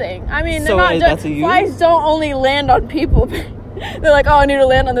something. I mean, So they're not that's just. a use? Flies don't only land on people. They're like, oh, I need to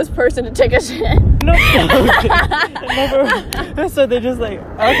land on this person to take a shit. No. Never. So they're just like,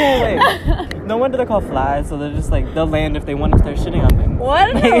 okay, wait. No wonder they're called flies. So they're just like, they'll land if they want to start shitting on things.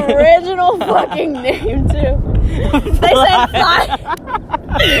 What an original fucking name, too. They said fly.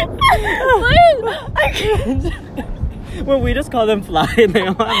 I can't. Well, we just call them fly and they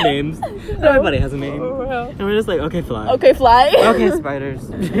all have names. Everybody has a name. And we're just like, okay, fly. Okay, fly. Okay, spiders.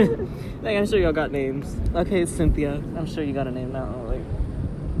 Like, I'm sure y'all got names. Okay, Cynthia. I'm sure you got a name now. Like,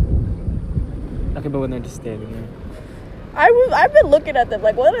 okay, but when they're just standing there. I've been looking at them,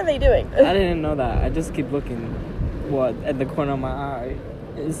 like, what are they doing? I didn't know that. I just keep looking, at the corner of my eye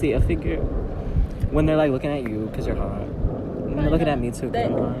and see a figure. When they're like looking at you because you're hot. And they're looking at me too because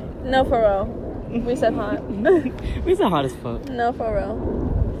I'm hot. No, for real. We said hot. We said hot as fuck. No, for real.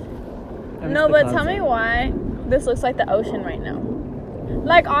 I'm No, just but the tell me closet. why this looks like the ocean right now.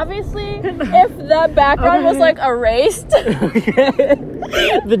 Like, obviously, if the background was, like, erased,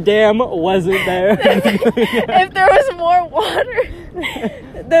 The dam wasn't there. if there was more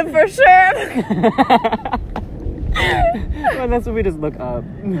water, then for sure. Well, that's when we just look up.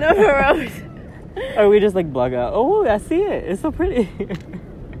 No, for real. Or we just like bug out. Oh, I see it. It's so pretty.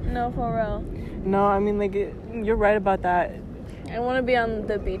 No, for real. No, I mean, like, you're right about that. I want to be on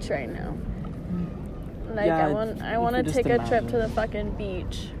the beach right now. Like, Yeah, I you want to could take just a trip to imagine. the fucking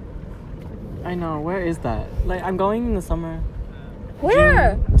beach. I know. Where is that? Like, I'm going in the summer.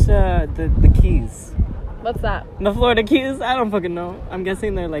 Where? To the Keys. What's that? The Florida Keys? I don't fucking know. I'm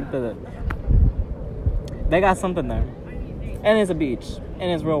guessing they're like they got something there. And it's a beach. And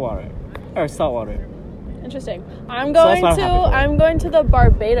it's real water. Or salt water. Interesting. I'm that's going what I'm to happy for. I'm going to the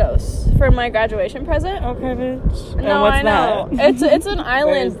Barbados for my graduation present. Okay, bitch. And No, what's I know. that? It's an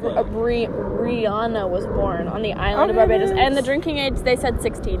island. is that? Rihanna was born on the island of Okay, Barbados, bitch. and the drinking age they said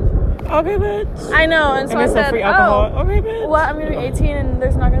 16. Okay, bitch. I know, and so And I it's said, free alcohol. oh, Okay, bitch. what? I'm gonna be 18, and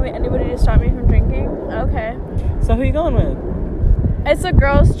there's not gonna be anybody to stop me from drinking. Okay, So who you going with? it's a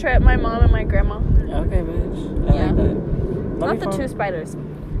girls' trip. My mom and my grandma. Okay, bitch. I Yeah. like that. Not That'd the be two fun. spiders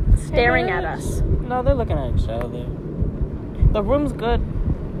staring at bitch. us. No, they're looking at each other. The room's good.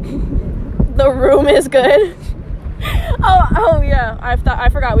 The room is good. Oh yeah. I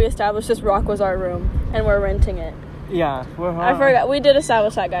forgot we established this rock was our room, and we're renting it. Yeah, we're hot. I forgot we did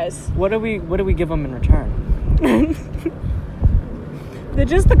establish that, guys. What do we give them in return? They're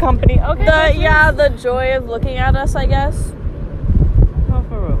just the company. Okay. The joy of looking at us, I guess. Oh,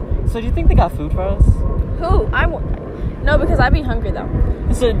 for real. So do you think they got food for us? Who? No, because I'd be hungry though.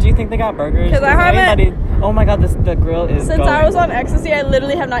 So do you think they got burgers? 'Cause I haven't- Oh my god, the grill is. Since going. I was on ecstasy, I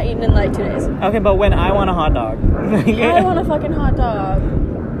literally have not eaten in like 2 days. Okay, but when I want a hot dog. I want a fucking hot dog.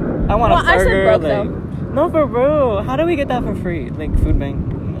 I want Well, a I said burger. broke, like, though. no, for real. How do we get that for free? Like food bank.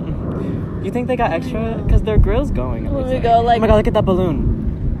 You think they got extra? Because their grill's going. it When looks we like. go, like- Oh my god, look at that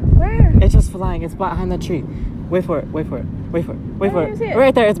balloon. Where? It's just flying. It's behind the tree. Wait for it. Wait for it. Wait for it. Wait Where for is it. it?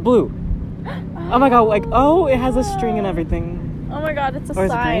 Right there. It's blue. Oh my god. Like, oh, it has a string and everything. Oh my god, it's a Or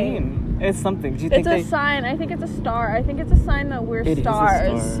it's sign. green. It's something. Do you It's think a they? sign. I think it's a star. I think it's a sign that we're It is stars.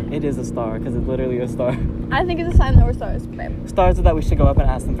 a star. It is a star because it's literally a star. I think it's a sign that we're stars, babe. Stars that we should go up and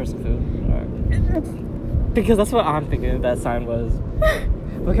ask them for some food. Or... Because that's what I'm thinking that sign was.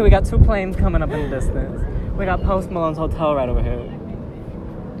 Okay, we got 2 planes coming up in the distance. We got Post Malone's hotel right over here.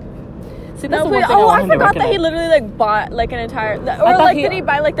 See, that's No, the wait, one thing I him to forgot that he recognize. literally like bought like an entire, or thought like he- did he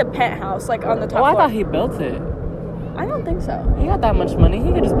buy like the penthouse like on the top Oh, I floor? thought he built it. I don't think so. He got that much money.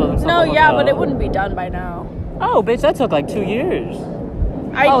 He could just build himself No, a yeah, hotel. but it wouldn't be done by now. Oh, bitch, that took like 2 years.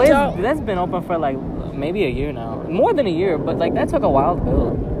 I Oh, don't. that's been open for like maybe a year now. More than a year, but like that took a while to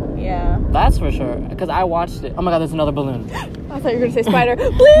build. Yeah. That's for sure. Because I watched it. Oh my god, there's another balloon. I thought you were gonna say spider.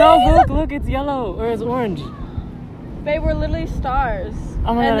 Please. No, look, it's yellow or it's orange. Babe, we're literally stars.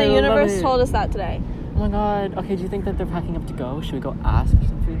 Oh my and God, the I love universe it. told us that today. Oh my god. Okay, do you think that they're packing up to go? Should we go ask for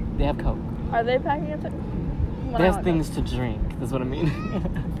some food? They have Coke. Are they packing up to? They have things to drink. That's what I mean.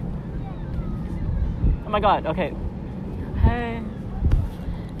 Oh my god. Okay. Hey.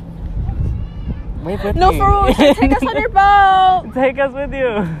 Wait with No, me. for real. You should take us on your boat. Take us with you.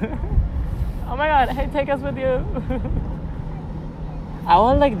 Oh my god. Hey, take us with you. I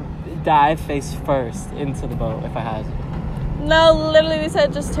want to like dive face first into the boat if I had to. No, literally, we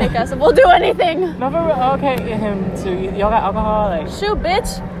said just take us and we'll do anything. No, but okay, him too. Y'all got alcohol, like. Shoot,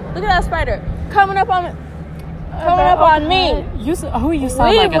 bitch! Look at that spider coming up on me. On me. You who you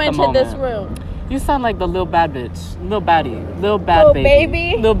sound We like at went the to moment? this room. You sound like the little bad bitch, little baddie, little bad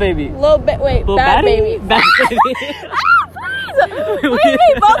baby, little baby, Wait, little bad baddie? baby. Bad baby. We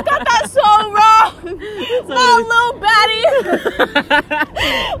both got that so wrong. Not little baddie.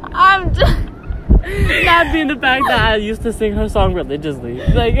 I'm just. Not being the fact that I used to sing her song religiously.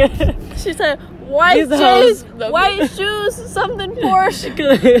 Like She said, white These hoes- shoes, white shoes, something Porsche.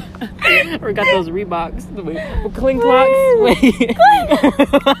 we got those Reeboks. Cling clocks. Wait.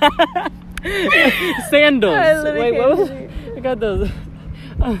 Sandals. I literally Wait, can't what was believe I got those.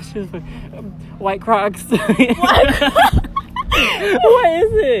 Oh, she was like, white Crocs. What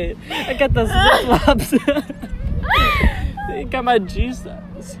is it? I got those flip flops. I got my G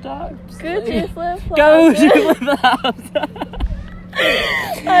stops. Gucci flip flops. Gucci flip flops.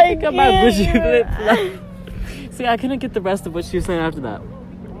 I got my Gucci can't. flip flops. See, I couldn't get the rest of what she was saying after that.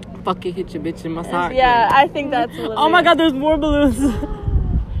 Fuck it, hit your bitch in my sock. Yeah, I think that's literally. Oh my god, there's more balloons.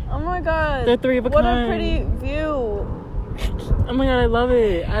 Oh my god. They're 3 of a What kind. a pretty view. Oh my god, I love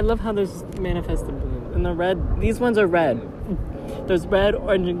it. I love how there's manifested balloons. And the red, these ones are red. There's red,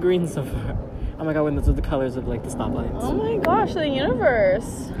 orange, and green so far. Oh my god, when those are the colors of like the stoplights. Oh my gosh, the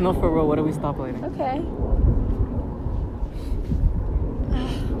universe. No, for real, what are we stoplighting? Okay.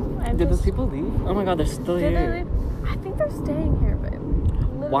 Did those people leave? Oh my god, they're still Did they here. leave? I think they're staying here, babe.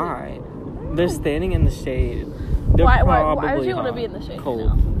 Literally. Why? They're standing in the shade. They're Why would probably you wanna hot. be in the shade Cold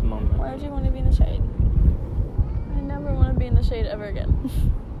now? at the moment. Why would you want to be in the shade? I never want to be in the shade ever again.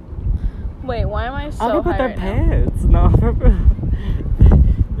 Wait, why am I so I'll go put high their right now? pants. No, for real.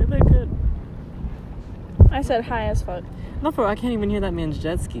 They look good. I said high as fuck. No, for real, I can't even hear that man's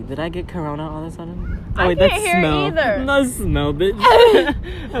jet ski. Did I get corona all of a sudden? I wait, can't that's hear it smell. either. No, smell,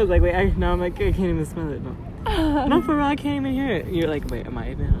 bitch. I was like, wait, I'm like, I can't even smell it. No. No, for real, I can't even hear it. You're like, wait, am I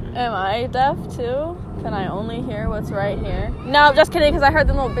even? Am I deaf too? Can I only hear what's right here? No, just kidding, because I heard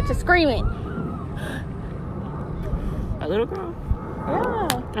the little bitches screaming. A little girl? Yeah.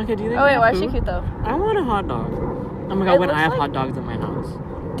 Okay, do you think Oh we wait, have why is she food? cute though? I want a hot dog. Oh my god, It when I looks have like- hot dogs at my house,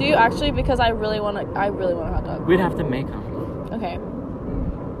 Do you actually? Because I really want a hot dog. we'd have to make them. Okay.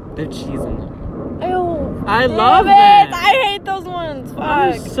 There's cheese in them. Ew. I Damn love it. them. I hate those ones.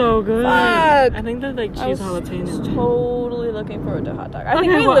 They're Fuck. so good. Fuck. I think they're like I was cheese jalapenos. totally looking forward to a hot dog. I think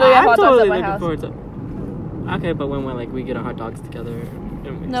Okay, we well, literally have I'm hot dogs totally at my looking house. forward to. Okay, but when we get our hot dogs together.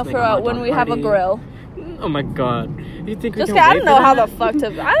 And we No, just make for a hot when dog we have a party. grill. Oh my god. You think we Just can I wait don't for know how that? the fuck to.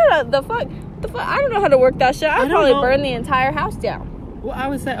 I don't know the fuck. I don't know how to work that shit. I I'd don't probably know. burn the entire house down. Well, I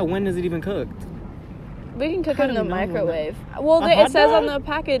would say, when is it even cooked? We can cook How it in do the you know? microwave. Well, A it hot says on dog? the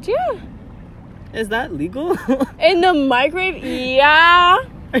package, yeah. Is that legal? In the microwave, yeah.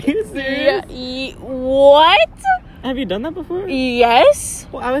 Are you serious? What? Have you done that before? Yes.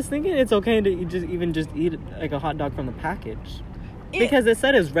 Well, I was thinking it's okay to just eat like a hot dog from the package because it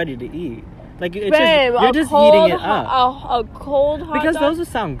said it's ready to eat. Like it's Babe, you're just eating it up A cold hot because dog. those would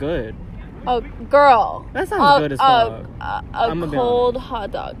sound good. A girl. That sounds good as fuck. A I'ma be cold honest.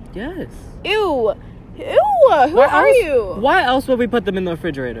 hot dog. Yes. Ew. Who are you? Why else would we put them in the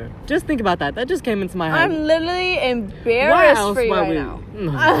refrigerator? Just think about that. That just came into my head. I'm literally Why embarrassed else for you would right we? now.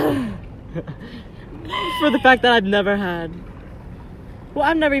 For the fact that I've never had. Well,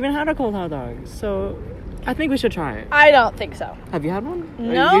 I've never even had a cold hot dog, so I think we should try it. I don't think so. Have you had one? Or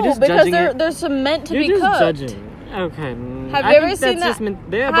No, you're just because judging they're it? they're meant to You're be just cooked. judging. Okay. Have I you ever think seen that's that?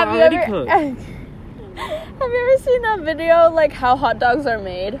 just they're Have you already ever? cooked. Have you ever seen that video like how hot dogs are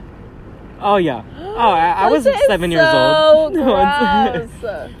made? Oh yeah. Oh, I was That shit is 7 years so old. gross.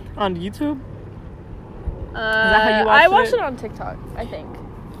 On YouTube. that how you I watched watched it? it on TikTok, I think.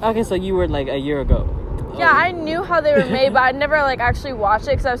 Okay, so you were like a year ago. Yeah, I knew how they were made, but I never like actually watched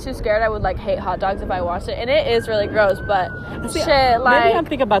it because I was too scared. I would like hate hot dogs if I watched it, and it is really gross. But See, shit, like maybe I'm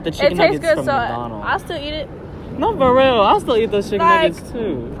thinking about the it chicken tastes nuggets good, from so McDonald's. I'll still eat it. No, for real. I'll still eat those chicken Like- nuggets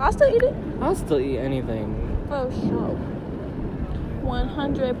too. I'll still eat it. I'll still eat anything. For sure.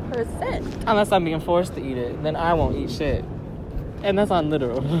 100%. Unless I'm being forced to eat it, then I won't eat shit. And that's on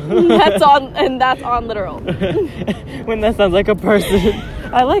literal. That's on literal. When that sounds like a person.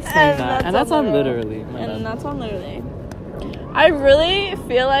 I like saying that. And that's on literal. literally. My And bad. that's on literally. I really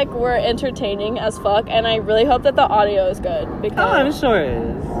feel like we're entertaining as fuck, and I really hope that the audio is good Oh, because I'm sure it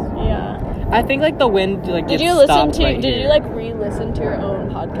is. yeah. I think like the wind like Did gets you listen stopped to? right Did here. you like re-listen to your own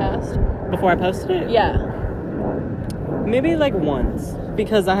podcast? Before I posted it? Yeah. Maybe like once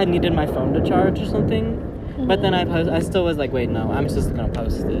because I had needed my phone to charge or something. But then I still was like, wait, no, I'm just gonna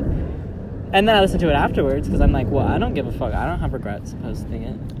post it. And then I listen to it afterwards because I'm like, well, I don't give a fuck. I don't have regrets posting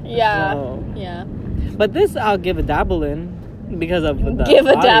it. Yeah. So- Yeah. But this I'll give a dabble in because of the Give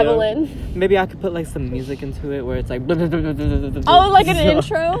a audio. dabble in. Maybe I could put like some music into it where it's like. Oh, like an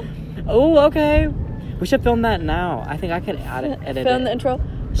intro? Oh, okay. We should film that now. I think I could edit Film it. the intro.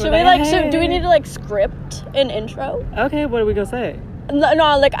 Should We're we like, do we hey. need to like script an intro? Okay, what are we gonna say?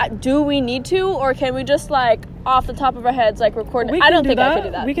 No, like, do we need to, or can we just like off the top of our heads like record it? I don't think I could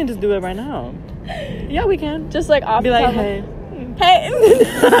do that. We can just do it right now. Yeah, we can. Just like off Be the like, top. hey. Hey.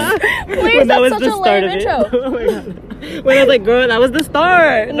 Please, When that was that's the such a start lame of it. intro. Oh my God. When I was like, girl, that was the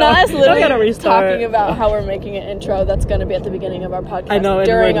start. No, that's I literally gotta restart. talking about how we're making an intro that's going to be at the beginning of our podcast. I know, and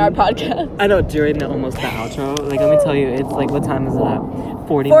during when- our podcast. I know, during almost the outro. Like, let me tell you, it's like, what time is it at?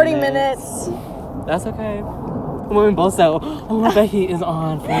 40 minutes. That's okay. When we both said, oh, I bet he is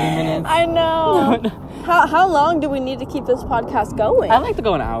on 40 minutes. I know. How long do we need to keep this podcast going? I like to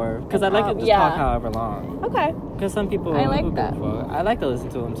go an hour because I like to just Yeah. talk however long. Okay. Because some people, I like who that. give a fuck. I like to listen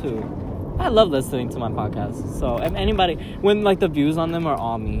to them too. I love listening to my podcast. So if anybody, when like the views on them are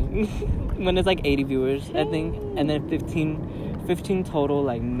all me, when it's like 80 viewers, I think, and then 15 total,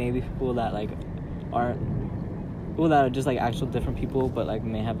 like maybe people that like aren't, people that are just like actual different people, but like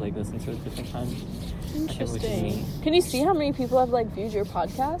may have like listened to it different times. Interesting. Can you see how many people have like viewed your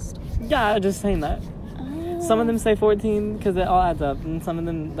podcast? Yeah, just saying that. Some of them say 14 because it all adds up, and some of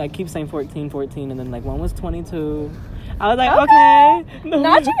them like keep saying 14, and then like one was 22. I was like, okay. No,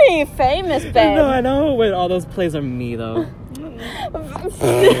 Not to be famous, babe. No, I know. When all those plays are me though.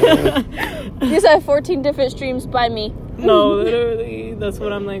 You said 14 different streams by me. No, literally. That's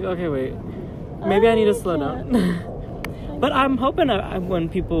what I'm like. Okay, wait. Maybe I need to slow down. But I'm hoping when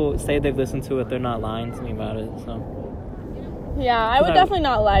people say they've listened to it, they're not lying to me about it. So. Yeah, I would definitely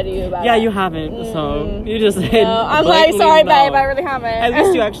not lie to you about it. Yeah, you haven't. So you just said. No, I'm like, blatantly sorry, no. babe, I really haven't. At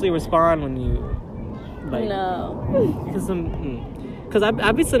least you actually respond when you. Like, No. Because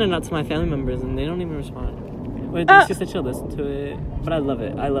I've been sending out to my family members and they don't even respond. But she said she'll listen to it. But I love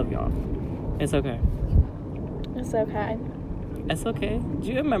it. I love y'all. It's okay. It's okay. It's okay. Do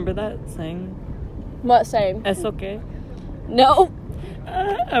you remember that saying? What saying? It's okay. No.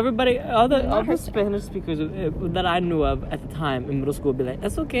 Everybody, all the Spanish speakers that I knew of at the time in middle school would be like,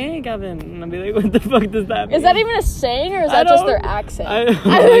 "It's okay, Gavin," and I'd be like, "What the fuck does that mean?" Is that even a saying, or is that just their accent? Oh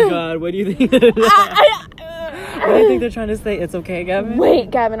my god, what do you think? What do you think they're trying to say? It's okay, Gavin. Wait,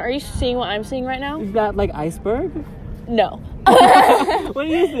 Gavin, are you seeing what I'm seeing right now? Is that like iceberg? No. What do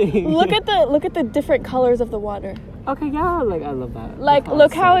you think? Look at the different colors of the water. Okay, yeah, like I love that. Like, Oh,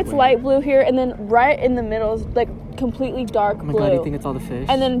 look so how it's weird. light blue here, and then right in the middle is like completely dark Oh my blue. god, you think it's all the fish?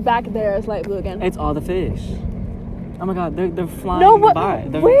 And then back there is light blue again. It's all the fish. Oh my god, they're flying No, what? by.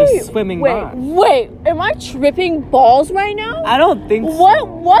 They're Wait, swimming wait, by. wait. Am I tripping balls right now? I don't think so. What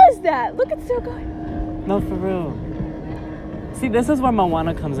was that? Look, it's still going. No, for real. See, this is where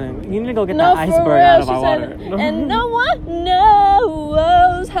Moana comes in. You need to go get No, that for iceberg real, out of she our said, water. and no one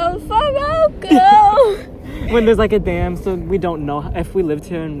knows how far I'll go. When there's like a dam, so we don't know if we lived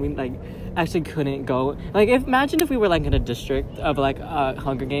here and we like actually couldn't go. Like, imagine if we were like in a district of like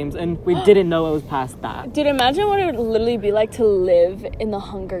Hunger Games and we didn't know it was past that. Dude, imagine what it would literally be like to live in the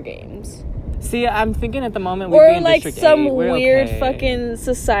Hunger Games. See, I'm thinking at the moment we'd Or be in like District some 8. We're weird okay. fucking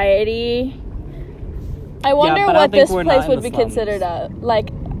society. I wonder but I what think this we're place not in would the be slums. considered like.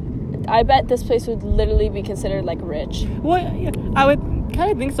 I bet this place would literally be considered like rich. Well, yeah, I would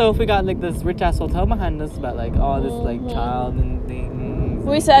kind of think so if we got like this rich ass hotel behind us about like all this like child and things.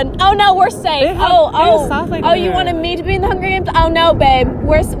 We said, "Oh no, we're safe." They have South Lake Oh, you here. wanted me to be in the Hunger Games? Oh no, babe,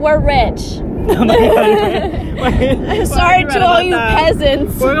 we're rich. Oh my God. Wait, Sorry why to are all you you right about that?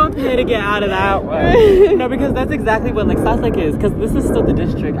 peasants. We're gonna pay to get out of that one. No, because that's exactly what like South Lake is. Because this is still the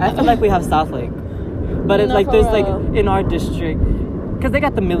district. I feel like we have South Lake, but it's No, like for there's like real. in our district. Because they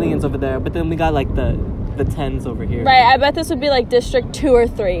got the millions over there, but then we got like the tens over here. Right, I bet this would be like District 2 or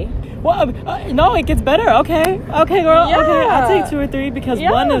 3. Well, no, it gets better. Okay, girl. Yeah. Okay, I'll take 2 or 3 because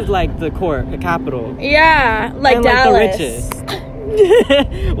Yeah. one is like the core, the capital, Yeah, like and Dallas. like the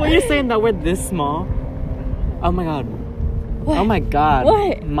richest. Well, you're saying that we're this small? Oh my god. What? Oh my god.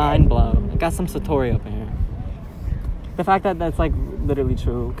 What? Mind blow. I got some Satori up in here. The fact that that's like literally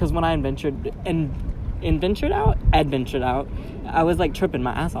true. Because when I adventured out, I was like tripping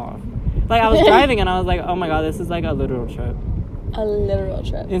my ass off. Like I was driving and I was like, oh my god, this is like a literal trip. A literal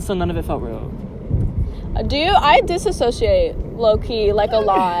trip. And so none of it felt real. Do you? I disassociate low-key, like, a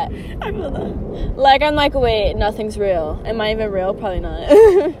lot. I feel that. Like, I'm like, wait, nothing's real. Am I even real? Probably not.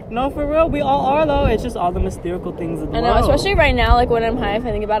 No, for real, we all are though. It's just all the mystical things of the I know, world. especially right now, like, when I'm high, if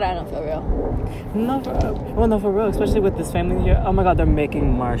I think about it, I don't feel real. No, for real. Especially with this family here. Oh my god, they're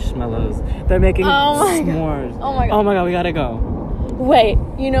making marshmallows. They're making s'mores. Oh my god. Oh my god, we gotta go. Wait,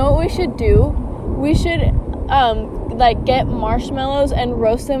 you know what we should do? We should, like, get marshmallows and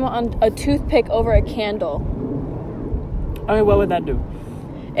roast them on a toothpick over a candle. Okay, what would that do?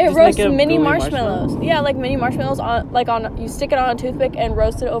 It Just roasts make it a mini gooey marshmallows. Yeah, like mini marshmallows you stick it on a toothpick and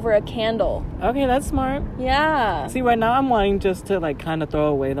roast it over a candle. Okay, that's smart. Yeah. See, right now I'm wanting just to like kind of throw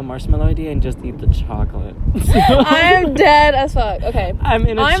away the marshmallow idea and just eat the chocolate. I'm dead as fuck. Okay. I'm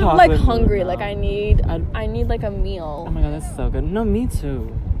in a chocolate like mood hungry. now. Like I need like a meal. Oh my god, that's so good. No, me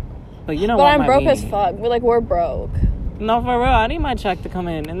too. But you know But what? I'm broke as fuck. We're broke. No, for real. I need my check to come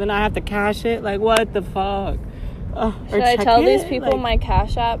in, and then I have to cash it. Like, what the fuck? Should I tell these people my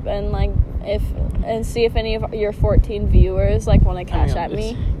Cash App and like see if any of your 14 viewers like want to Cash App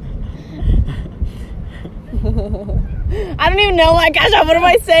me? I don't even know my Cash App. What am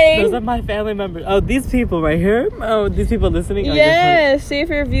I saying? Those are my family members. Oh, these people right here. Oh, these people listening. Yeah. See if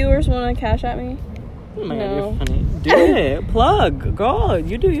your viewers want to Cash App me. Oh my god, you're funny. Do it. Plug, girl.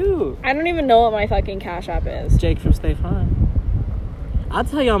 You do you. I don't even know what my fucking Cash App is. Jake from Stay Fun. I'll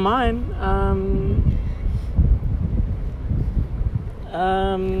tell y'all mine.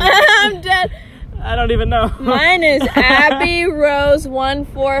 I'm dead. I don't even know. Mine is Abby Rose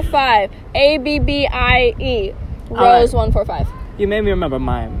 145. ABBIE Rose 145. You made me remember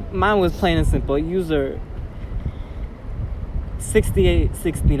mine. Mine was plain and simple. User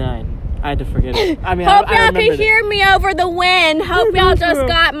 6869. I had to forget it. I mean, hope I y'all can hear me over the wind. Hope y'all just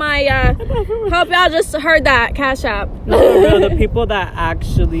got my. Hope y'all just heard that Cash App. No, for real, the people that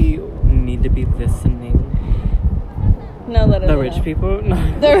actually need to be listening. No, literally. The rich people? No.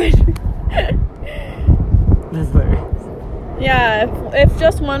 The rich. That's hilarious. Yeah, if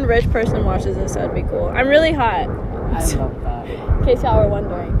just one rich person watches this, that'd be cool. I'm really hot. I love that. In case y'all were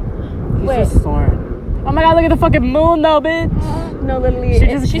wondering. He's Wait. just soaring. Oh my god, look at the fucking moon though, bitch. No, literally.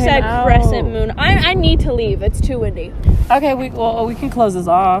 She said out. crescent moon. I need to leave. It's too windy. Okay, we can close this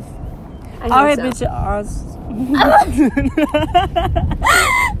off. Alright, bitch.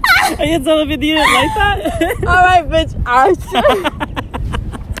 Are you telling me you didn't like that? Alright, bitch.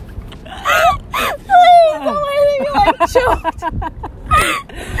 Please don't let me like choked.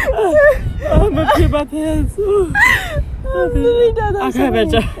 I'm gonna pee my pants. I'm really dead. Okay,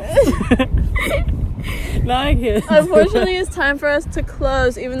 bitch. No, I can't. Unfortunately, it's time for us to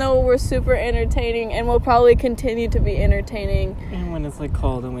close, even though we're super entertaining and we'll probably continue to be entertaining. And when it's like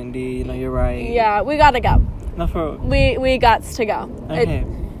cold and windy, you know, you're right. Yeah, we gotta go. No, for We gots to go. okay.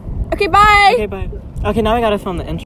 Okay, bye. Okay, bye. Okay, now we gotta film the intro.